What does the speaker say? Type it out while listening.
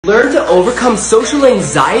Learn to overcome social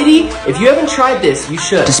anxiety? If you haven't tried this, you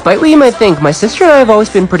should. Despite what you might think, my sister and I have always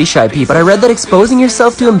been pretty shy people, but I read that exposing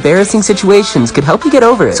yourself to embarrassing situations could help you get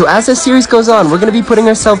over it. So as this series goes on, we're gonna be putting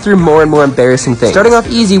ourselves through more and more embarrassing things. Starting off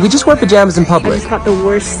easy, we just wore pajamas in I public. just got the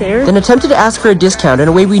worst stare. Then attempted to ask for a discount in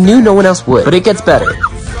a way we knew no one else would, but it gets better. Would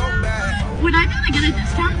I be able to get a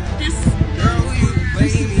discount?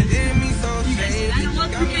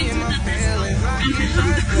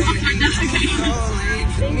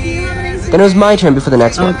 Then it was my turn before the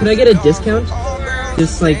next one. Could I get a discount?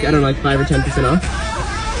 Just like, I don't know, like 5 or 10% off?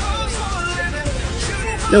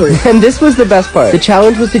 No worries. And this was the best part. The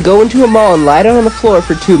challenge was to go into a mall and lie down on the floor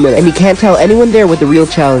for 2 minutes. And you can't tell anyone there what the real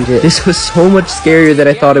challenge is. This was so much scarier than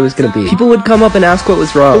I thought it was gonna be. People would come up and ask what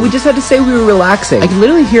was wrong, but we just had to say we were relaxing. I could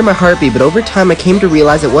literally hear my heartbeat, but over time I came to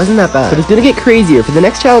realize it wasn't that bad. But it's gonna get crazier. For the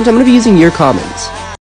next challenge, I'm gonna be using your comments.